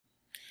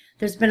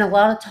There's been a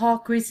lot of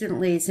talk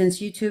recently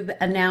since YouTube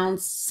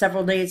announced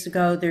several days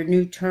ago their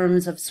new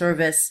terms of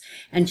service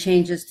and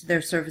changes to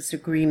their service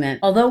agreement.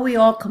 Although we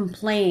all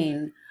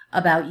complain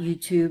about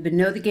YouTube and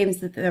know the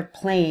games that they're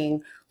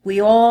playing, we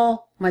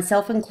all,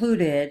 myself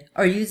included,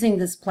 are using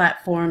this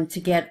platform to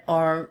get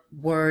our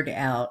word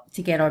out,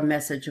 to get our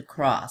message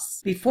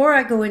across. Before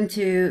I go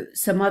into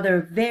some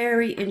other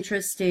very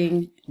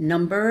interesting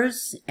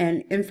numbers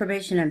and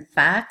information and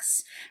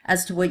facts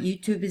as to what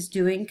YouTube is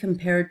doing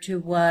compared to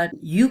what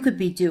you could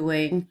be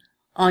doing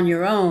on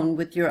your own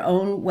with your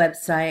own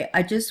website,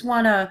 I just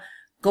want to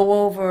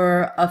go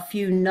over a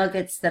few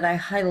nuggets that I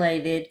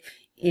highlighted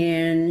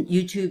in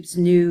YouTube's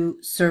new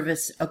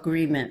service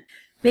agreement.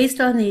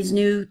 Based on these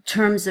new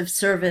terms of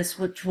service,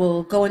 which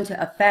will go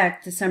into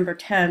effect December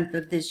 10th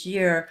of this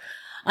year,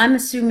 I'm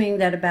assuming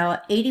that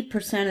about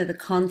 80% of the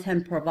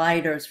content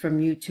providers from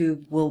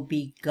YouTube will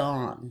be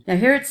gone. Now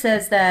here it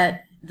says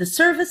that the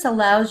service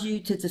allows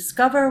you to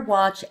discover,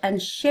 watch, and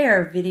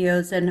share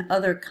videos and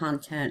other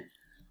content.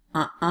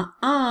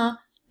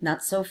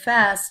 Not so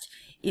fast.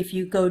 If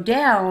you go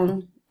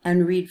down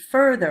and read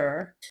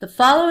further, the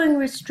following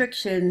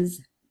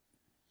restrictions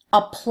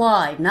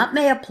apply, not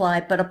may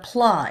apply, but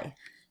apply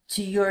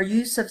to your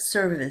use of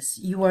service.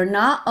 You are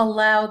not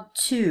allowed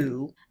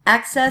to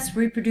access,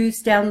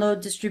 reproduce,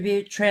 download,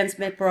 distribute,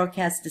 transmit,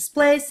 broadcast,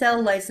 display,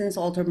 sell, license,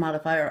 alter,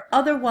 modify, or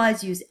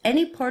otherwise use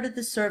any part of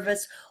the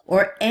service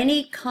or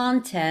any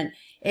content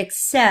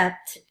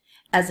except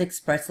as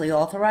expressly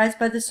authorized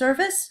by the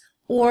service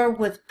or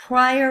with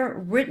prior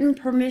written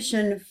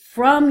permission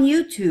from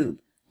YouTube,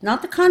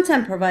 not the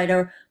content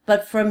provider,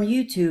 but from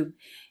YouTube,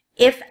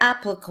 if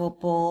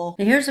applicable.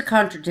 Now here's a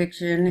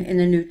contradiction in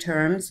the new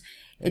terms.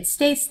 It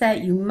states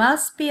that you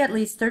must be at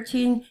least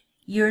 13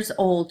 years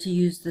old to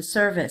use the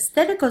service.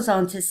 Then it goes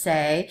on to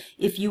say,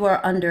 if you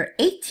are under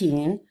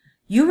 18,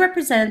 you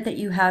represent that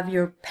you have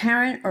your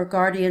parent or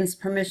guardian's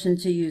permission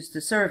to use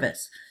the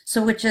service.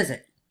 So which is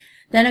it?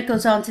 Then it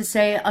goes on to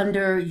say,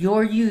 under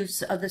your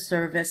use of the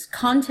service,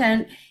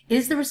 content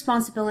is the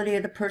responsibility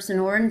of the person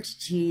or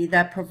entity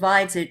that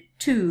provides it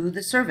to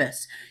the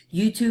service.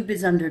 YouTube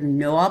is under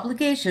no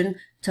obligation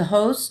to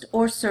host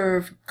or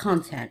serve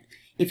content.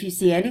 If you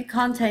see any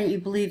content you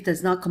believe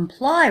does not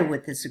comply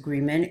with this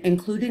agreement,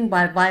 including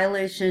by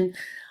violation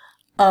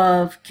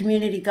of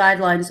community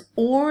guidelines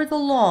or the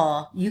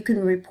law, you can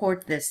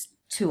report this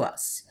to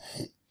us.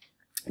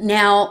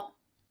 Now,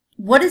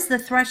 what is the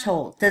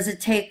threshold? Does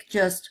it take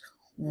just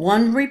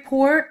one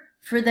report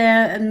for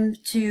them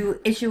to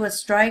issue a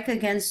strike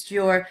against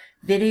your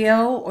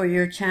video or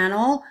your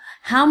channel?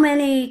 How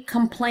many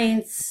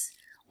complaints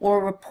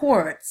or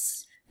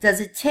reports does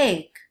it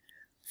take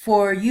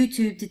for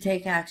YouTube to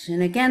take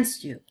action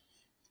against you?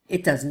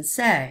 It doesn't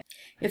say.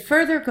 It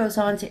further goes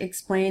on to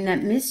explain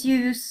that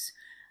misuse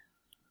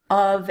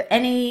of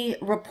any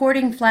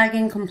reporting,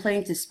 flagging,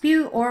 complaint,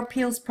 dispute, or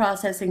appeals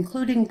process,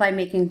 including by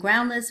making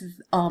groundless,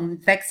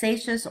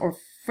 vexatious, or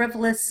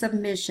frivolous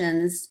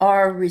submissions,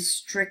 are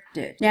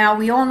restricted. Now,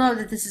 we all know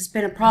that this has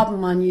been a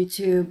problem on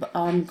YouTube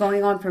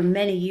going on for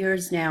many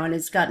years now, and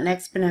it's gotten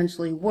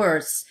exponentially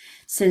worse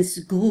since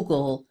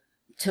Google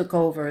took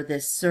over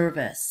this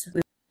service.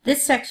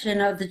 This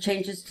section of the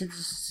changes to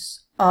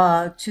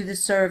the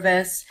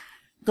service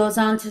goes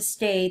on to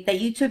state that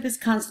YouTube is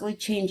constantly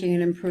changing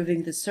and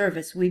improving the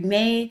service. We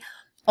may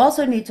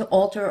also need to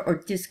alter or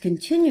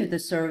discontinue the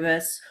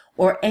service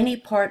or any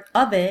part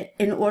of it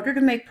in order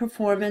to make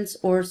performance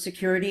or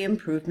security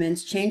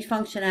improvements, change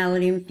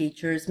functionality and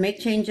features, make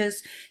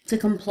changes to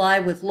comply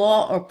with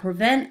law, or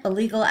prevent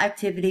illegal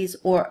activities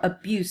or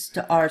abuse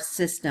to our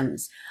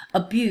systems.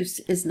 Abuse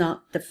is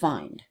not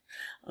defined.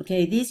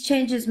 Okay, these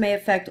changes may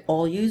affect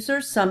all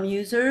users, some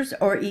users,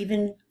 or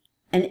even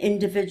an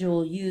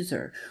individual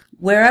user.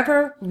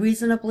 Wherever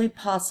reasonably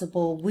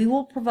possible, we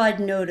will provide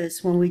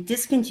notice when we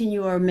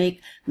discontinue or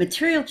make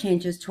material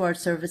changes to our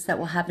service that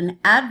will have an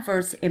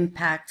adverse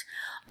impact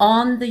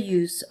on the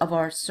use of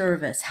our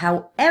service.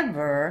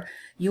 However,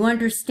 you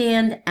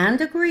understand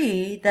and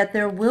agree that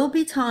there will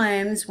be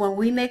times when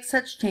we make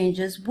such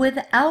changes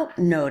without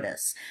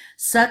notice,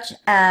 such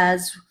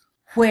as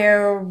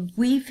where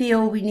we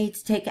feel we need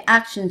to take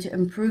action to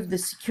improve the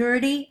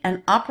security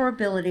and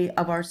operability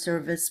of our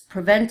service,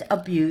 prevent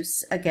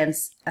abuse, again,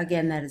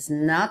 that is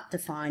not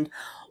defined,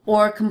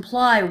 or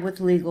comply with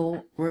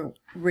legal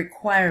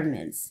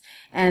requirements.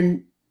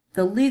 And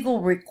the legal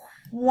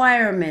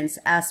requirements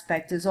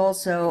aspect is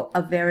also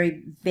a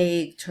very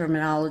vague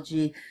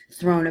terminology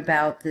thrown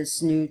about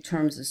this new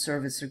terms of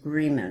service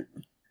agreement.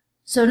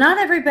 So not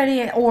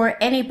everybody or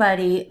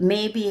anybody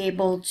may be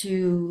able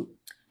to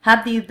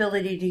have the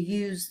ability to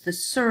use the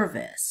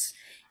service.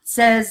 It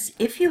says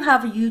if you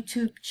have a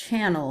YouTube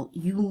channel,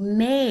 you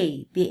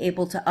may be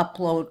able to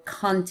upload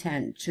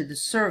content to the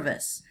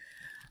service.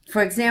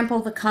 For example,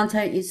 the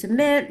content you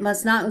submit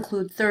must not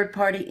include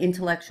third-party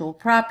intellectual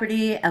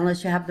property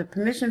unless you have the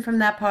permission from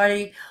that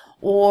party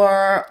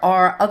or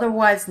are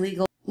otherwise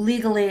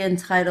legally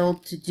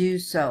entitled to do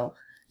so.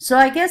 So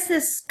I guess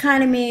this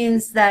kind of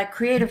means that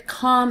Creative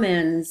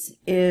Commons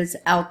is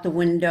out the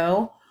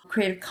window.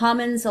 Creative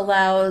Commons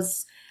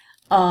allows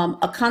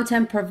a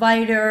content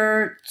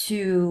provider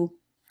to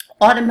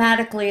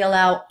automatically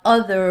allow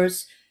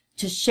others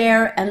to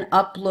share and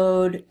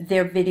upload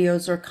their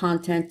videos or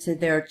content to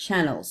their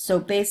channels. So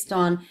based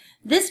on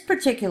this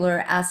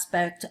particular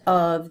aspect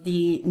of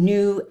the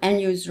new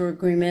end user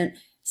agreement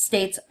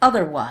states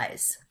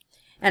otherwise.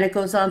 And it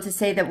goes on to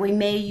say that we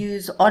may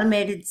use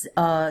automated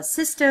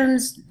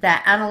systems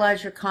that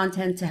analyze your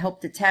content to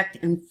help detect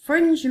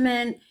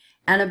infringement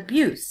and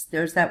abuse.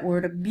 There's that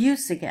word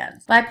abuse again.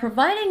 By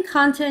providing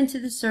content to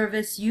the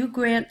service, you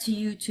grant to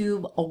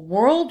YouTube a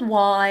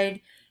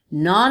worldwide,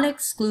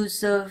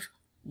 non-exclusive,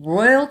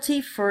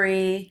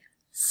 royalty-free,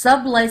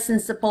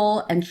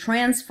 sub-licensable, and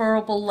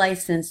transferable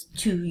license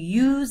to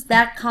use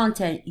that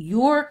content,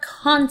 your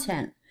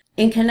content,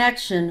 in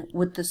connection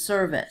with the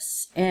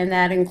service. And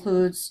that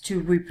includes to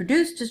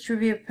reproduce,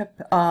 distribute,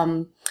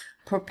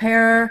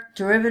 prepare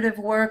derivative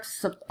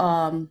works,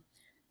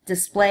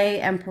 display,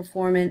 and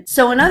perform it.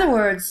 So in other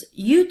words,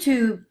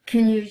 YouTube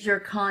can use your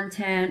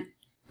content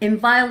in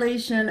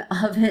violation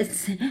of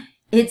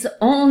its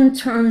own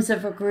terms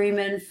of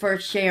agreement for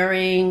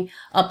sharing,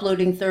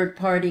 uploading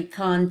third-party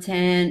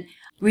content,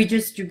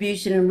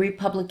 redistribution and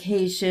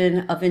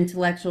republication of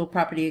intellectual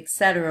property,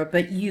 etc.,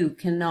 but you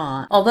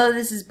cannot. Although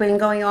this has been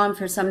going on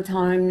for some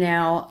time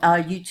now,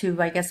 YouTube,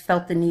 I guess,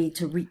 felt the need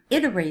to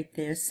reiterate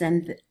this,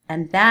 and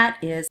that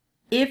is,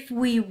 if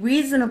we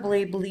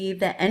reasonably believe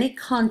that any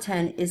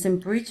content is in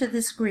breach of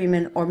this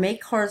agreement or may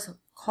cause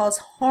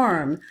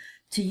harm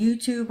to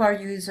YouTube, our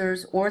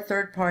users, or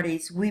third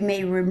parties, we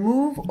may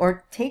remove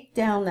or take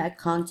down that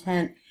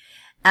content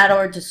at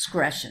our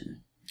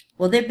discretion.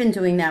 Well, they've been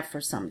doing that for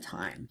some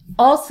time.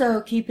 Also,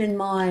 keep in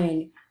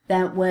mind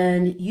that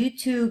when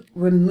YouTube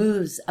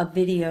removes a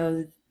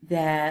video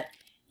that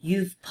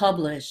you've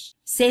published,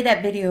 say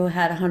that video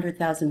had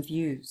 100,000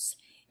 views.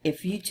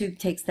 If YouTube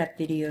takes that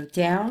video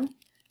down,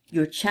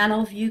 your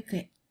channel view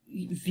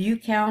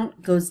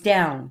count goes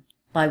down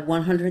by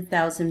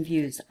 100,000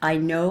 views. I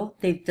know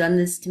they've done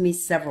this to me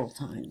several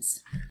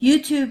times.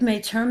 YouTube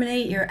may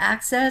terminate your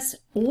access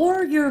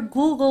or your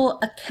Google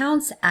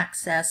account's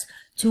access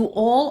to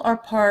all or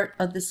part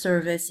of the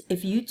service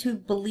if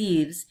YouTube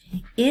believes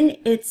in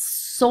its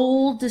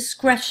sole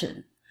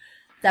discretion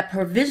that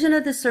provision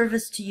of the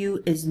service to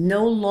you is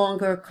no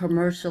longer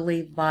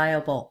commercially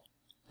viable.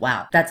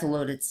 Wow, that's a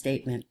loaded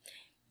statement.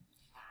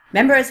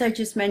 Remember, as I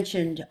just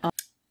mentioned,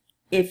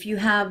 if you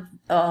have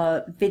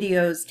a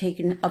video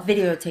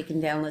taken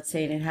down, let's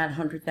say, and it had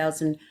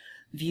 100,000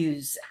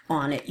 views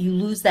on it, you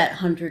lose that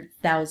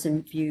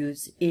 100,000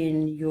 views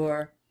in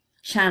your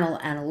channel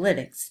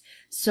analytics.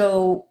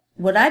 So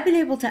what I've been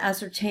able to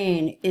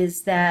ascertain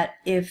is that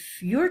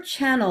if your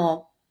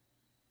channel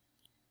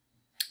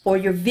or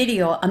your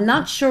video, I'm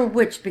not sure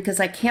which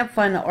because I can't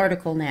find the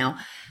article now,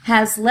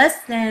 has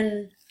less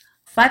than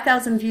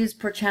 5,000 views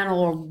per channel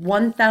or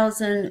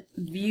 1,000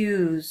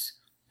 views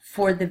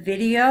for the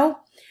video,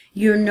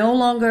 you're no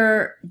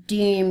longer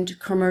deemed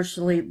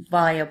commercially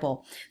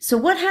viable. So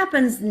what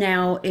happens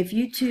now if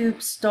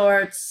YouTube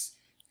starts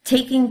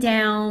taking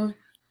down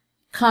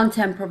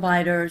content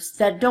providers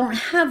that don't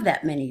have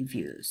that many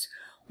views?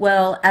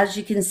 Well, as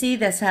you can see,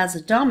 this has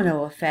a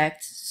domino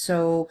effect.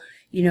 So,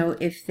 you know,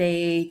 if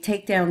they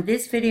take down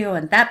this video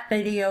and that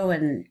video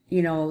and,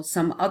 you know,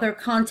 some other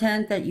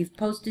content that you've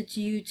posted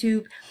to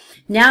YouTube,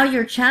 now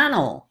your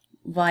channel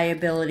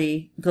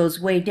viability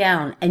goes way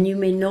down and you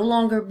may no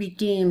longer be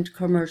deemed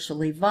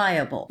commercially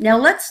viable. Now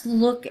let's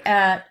look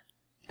at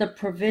the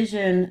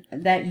provision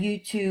that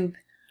YouTube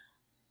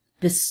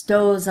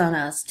bestows on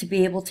us to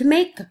be able to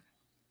make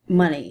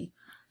money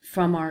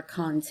from our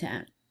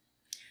content.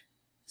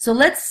 So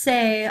let's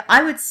say,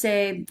 I would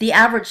say the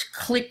average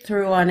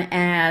click-through on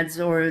ads,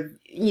 or,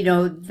 you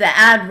know, the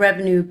ad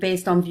revenue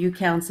based on view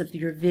counts of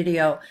your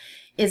video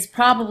is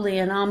probably,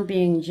 and I'm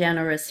being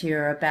generous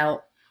here,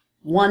 about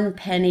 1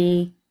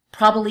 penny,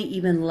 probably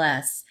even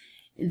less,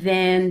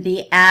 than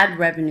the ad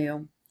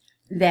revenue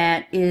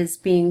that is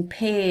being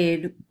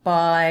paid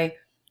by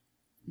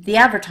the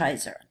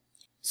advertiser.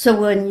 So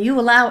when you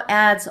allow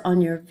ads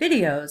on your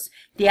videos,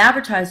 the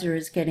advertiser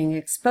is getting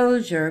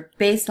exposure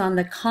based on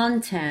the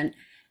content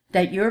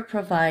that you're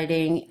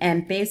providing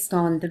and based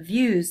on the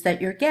views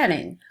that you're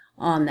getting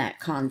on that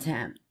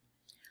content.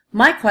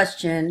 My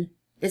question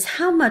is,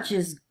 how much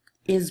is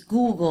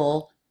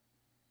Google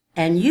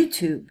and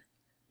YouTube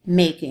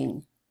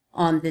making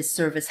on this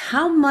service?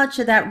 How much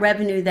of that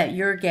revenue that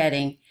you're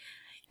getting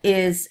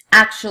is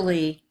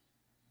actually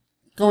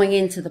going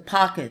into the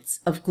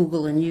pockets of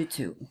Google and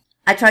YouTube?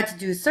 I tried to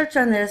do a search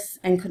on this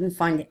and couldn't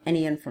find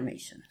any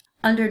information.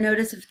 Under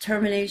notice of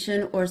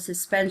termination or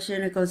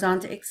suspension, it goes on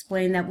to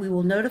explain that we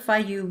will notify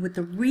you with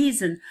the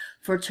reason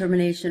for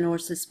termination or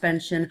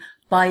suspension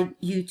by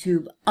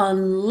YouTube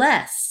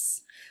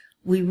unless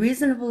we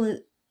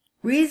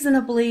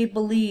reasonably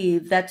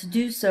believe that to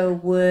do so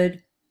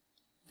would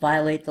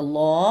violate the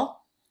law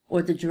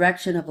or the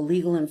direction of a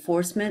legal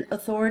enforcement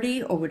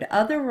authority, or would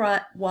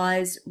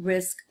otherwise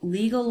risk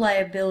legal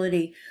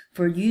liability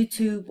for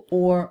YouTube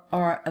or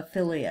our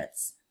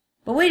affiliates.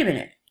 But wait a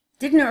minute.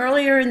 Didn't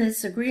earlier in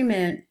this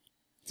agreement,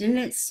 didn't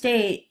it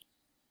state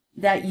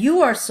that you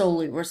are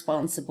solely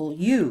responsible,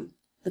 you,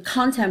 the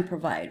content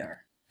provider,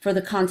 for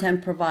the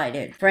content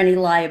provided, for any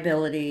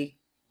liability,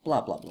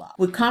 blah, blah, blah,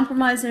 would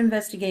compromise an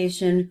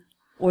investigation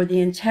or the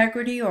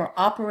integrity or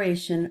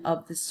operation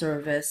of the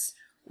service,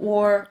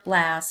 or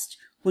last,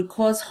 would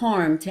cause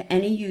harm to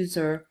any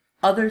user,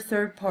 other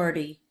third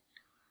party,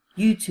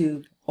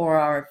 YouTube, or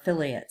our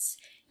affiliates.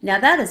 Now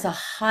that is a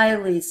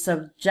highly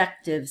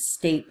subjective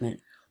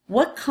statement.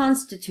 What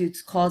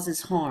constitutes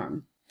causes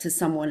harm to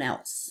someone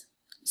else?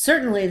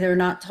 Certainly they're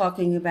not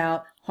talking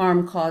about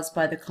harm caused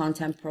by the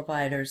content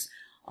providers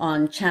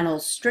on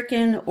channels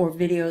stricken or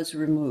videos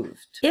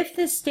removed. If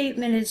this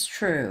statement is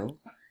true,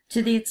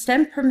 to the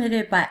extent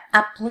permitted by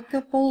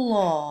applicable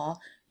law,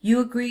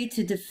 you agree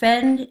to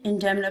defend,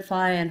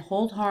 indemnify, and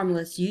hold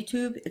harmless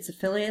YouTube, its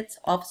affiliates,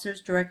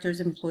 officers, directors,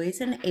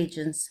 employees, and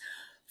agents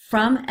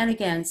from and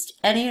against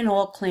any and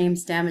all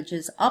claims,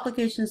 damages,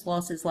 obligations,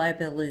 losses,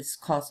 liabilities,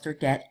 cost, or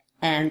debt,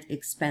 and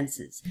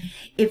expenses.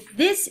 If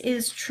this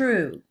is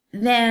true,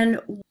 then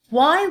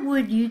why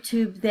would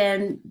YouTube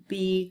then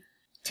be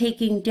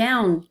taking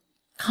down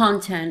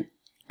content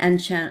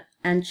and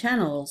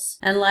channels?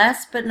 And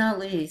last but not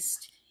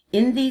least,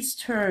 in these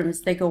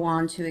terms, they go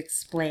on to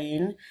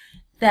explain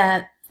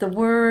that the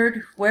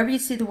word, wherever you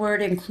see the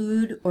word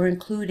include or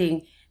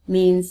including,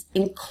 means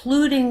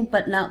including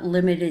but not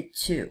limited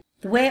to.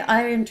 The way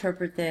I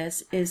interpret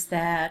this is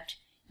that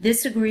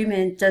this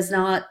agreement does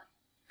not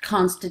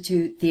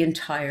constitute the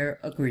entire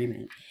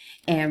agreement.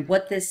 And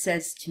what this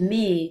says to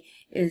me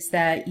is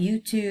that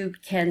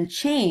YouTube can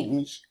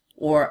change,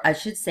 or I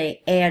should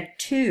say add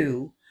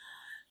to,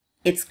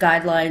 its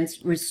guidelines,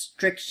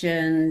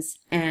 restrictions,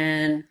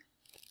 and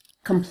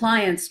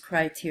compliance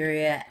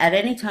criteria at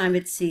any time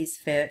it sees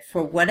fit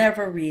for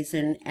whatever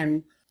reason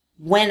and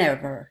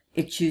whenever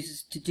it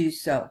chooses to do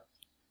so,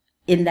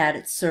 in that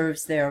it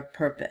serves their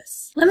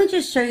purpose. Let me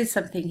just show you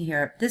something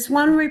here. This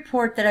one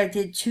report that I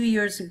did 2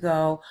 years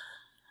ago,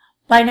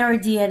 Binary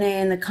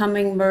DNA and the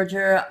Coming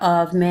Merger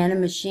of Man and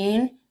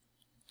Machine,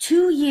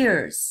 2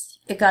 years,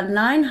 it got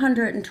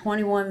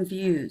 921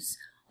 views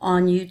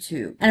on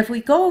YouTube. And if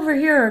we go over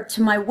here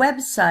to my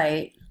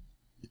website,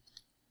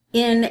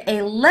 in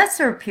a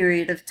lesser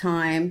period of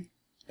time,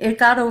 it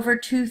got over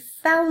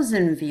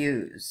 2,000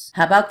 views.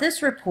 How about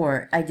this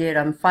report I did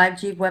on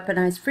 5G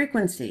weaponized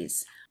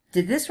frequencies?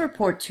 Did this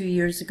report 2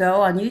 years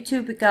ago on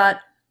YouTube. It got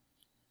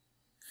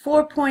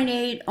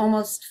 4.8,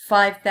 almost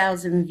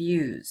 5,000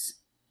 views.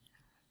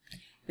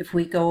 If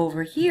we go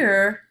over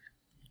here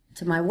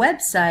to my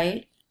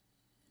website,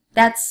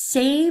 that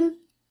same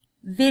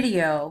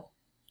video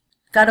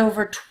got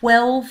over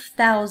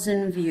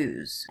 12,000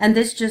 views. And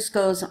this just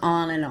goes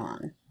on and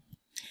on.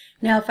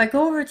 Now, if I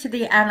go over to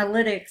the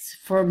analytics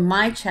for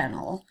my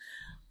channel,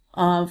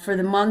 for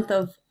the month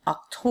of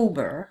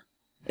October,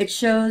 it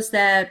shows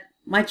that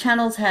my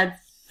channel's had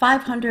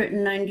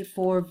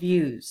 594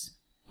 views.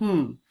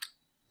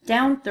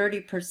 Down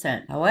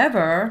 30%.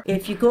 However,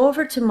 if you go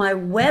over to my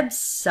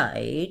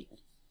website,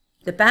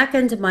 the back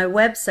end of my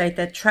website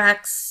that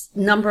tracks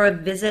number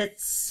of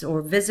visits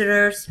or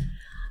visitors,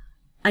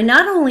 I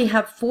not only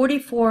have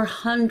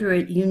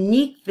 4,400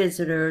 unique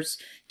visitors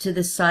to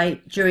the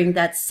site during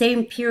that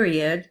same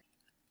period,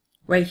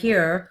 right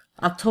here,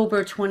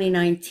 October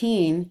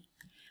 2019,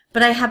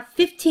 but I have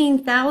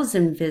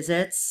 15,000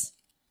 visits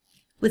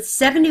with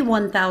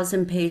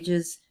 71,000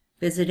 pages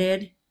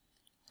visited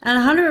and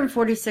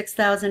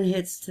 146,000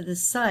 hits to the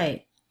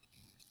site.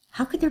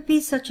 How could there be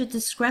such a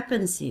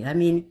discrepancy? I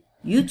mean,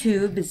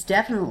 YouTube is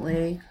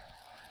definitely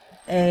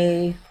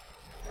a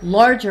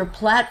larger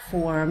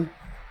platform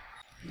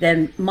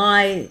than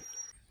my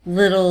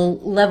little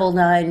Level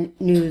 9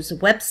 News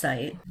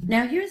website.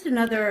 Now here's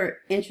another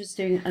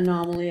interesting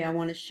anomaly I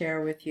want to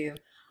share with you.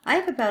 I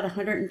have about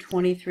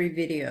 123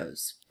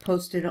 videos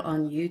posted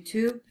on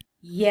YouTube,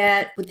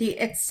 yet with the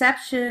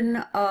exception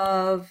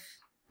of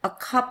a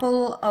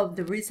couple of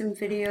the recent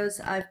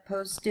videos I've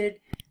posted,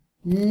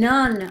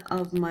 none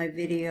of my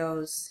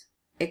videos,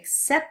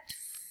 except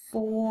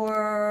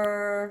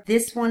for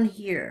this one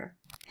here,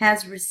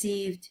 has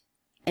received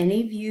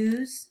any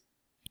views,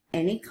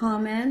 any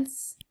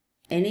comments,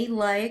 any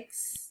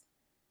likes,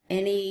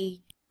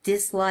 any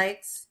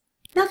dislikes,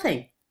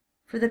 nothing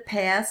for the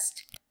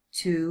past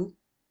 2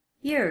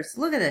 years.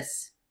 Look at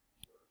this.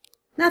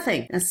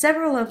 Nothing. Now,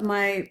 several of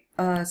my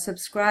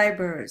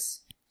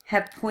subscribers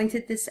have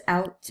pointed this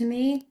out to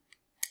me,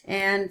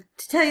 and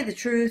to tell you the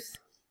truth,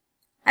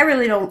 I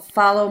really don't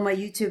follow my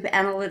YouTube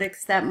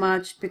analytics that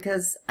much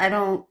because I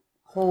don't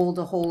hold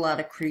a whole lot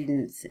of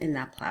credence in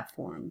that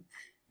platform,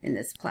 in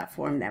this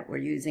platform that we're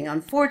using.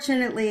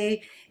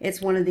 Unfortunately,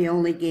 it's one of the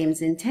only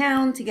games in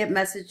town to get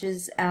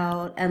messages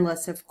out,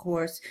 unless, of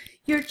course,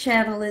 your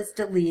channel is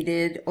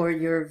deleted or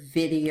your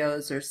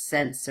videos are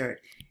censored.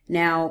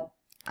 Now,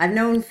 I've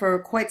known for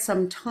quite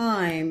some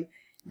time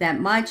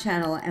that my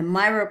channel and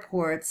my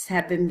reports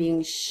have been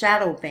being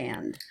shadow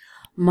banned.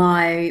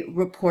 My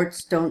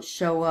reports don't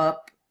show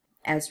up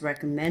as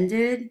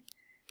recommended.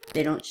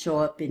 They don't show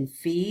up in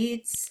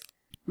feeds.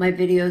 My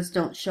videos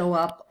don't show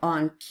up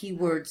on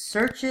keyword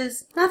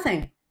searches,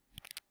 nothing.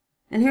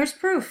 And here's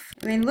proof.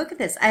 I mean, look at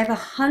this. I have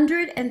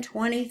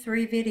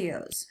 123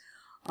 videos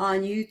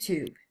on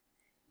YouTube,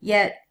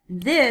 yet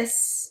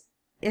this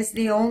is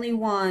the only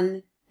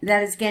one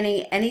that is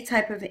getting any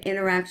type of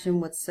interaction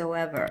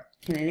whatsoever.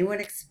 Can anyone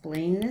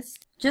explain this?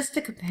 Just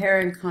to compare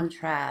and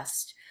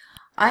contrast,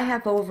 I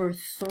have over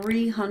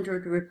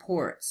 300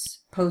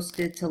 reports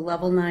posted to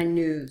Level 9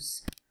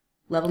 News,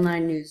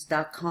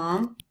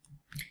 level9news.com,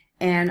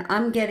 and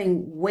I'm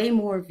getting way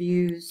more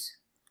views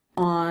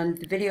on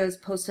the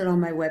videos posted on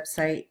my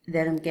website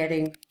than I'm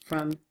getting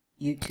from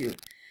YouTube.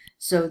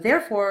 So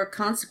therefore,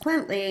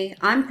 consequently,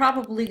 I'm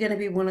probably going to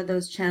be one of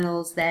those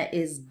channels that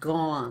is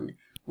gone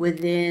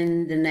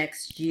within the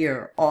next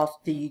year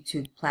off the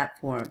YouTube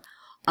platform.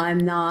 I'm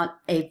not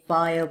a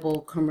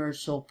viable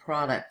commercial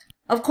product.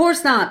 Of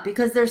course not,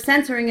 because they're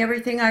censoring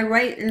everything I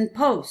write and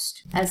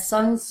post. As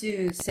Sun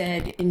Tzu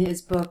said in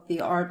his book,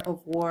 The Art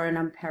of War, and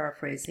I'm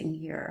paraphrasing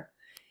here,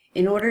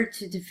 in order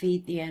to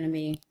defeat the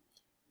enemy,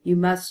 you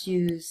must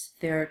use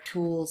their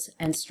tools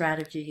and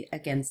strategy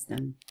against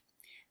them.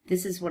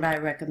 This is what I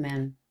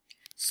recommend.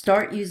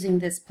 Start using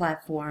this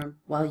platform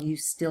while you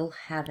still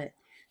have it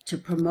to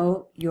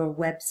promote your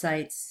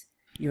websites,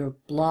 your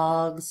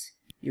blogs,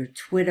 your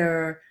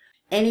Twitter,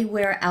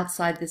 anywhere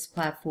outside this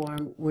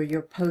platform where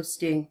you're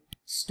posting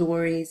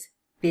stories,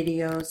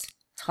 videos,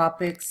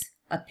 topics,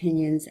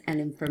 opinions,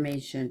 and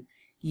information.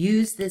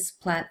 Use this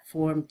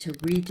platform to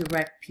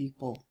redirect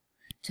people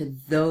to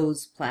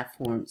those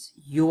platforms,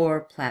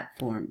 your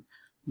platform,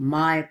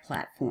 my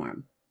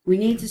platform. We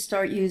need to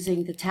start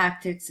using the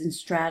tactics and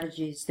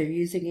strategies they're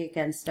using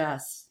against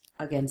us,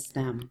 against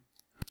them.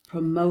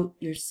 Promote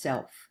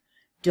yourself.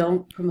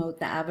 Don't promote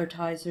the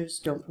advertisers,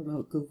 don't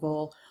promote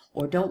Google,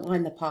 or don't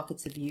line the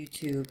pockets of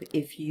YouTube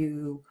if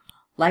you,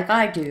 like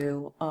I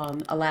do,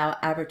 allow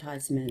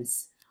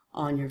advertisements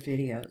on your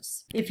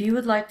videos. If you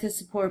would like to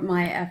support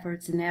my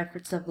efforts and the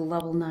efforts of the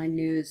Level 9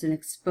 News in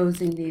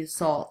exposing the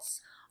assaults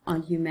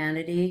on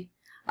humanity,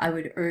 I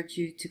would urge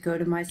you to go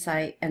to my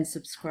site and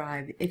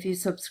subscribe. If you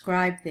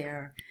subscribe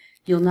there,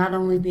 you'll not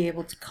only be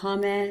able to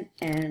comment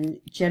and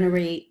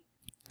generate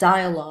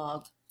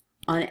dialogue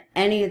on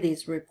any of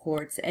these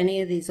reports,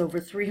 any of these over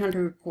 300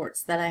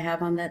 reports that I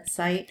have on that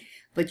site,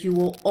 but you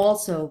will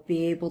also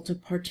be able to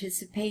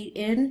participate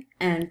in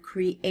and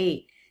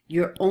create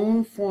your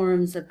own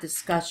forums of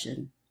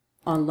discussion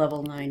on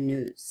Level 9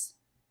 News.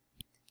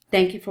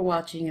 Thank you for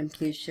watching, and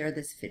please share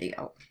this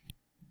video.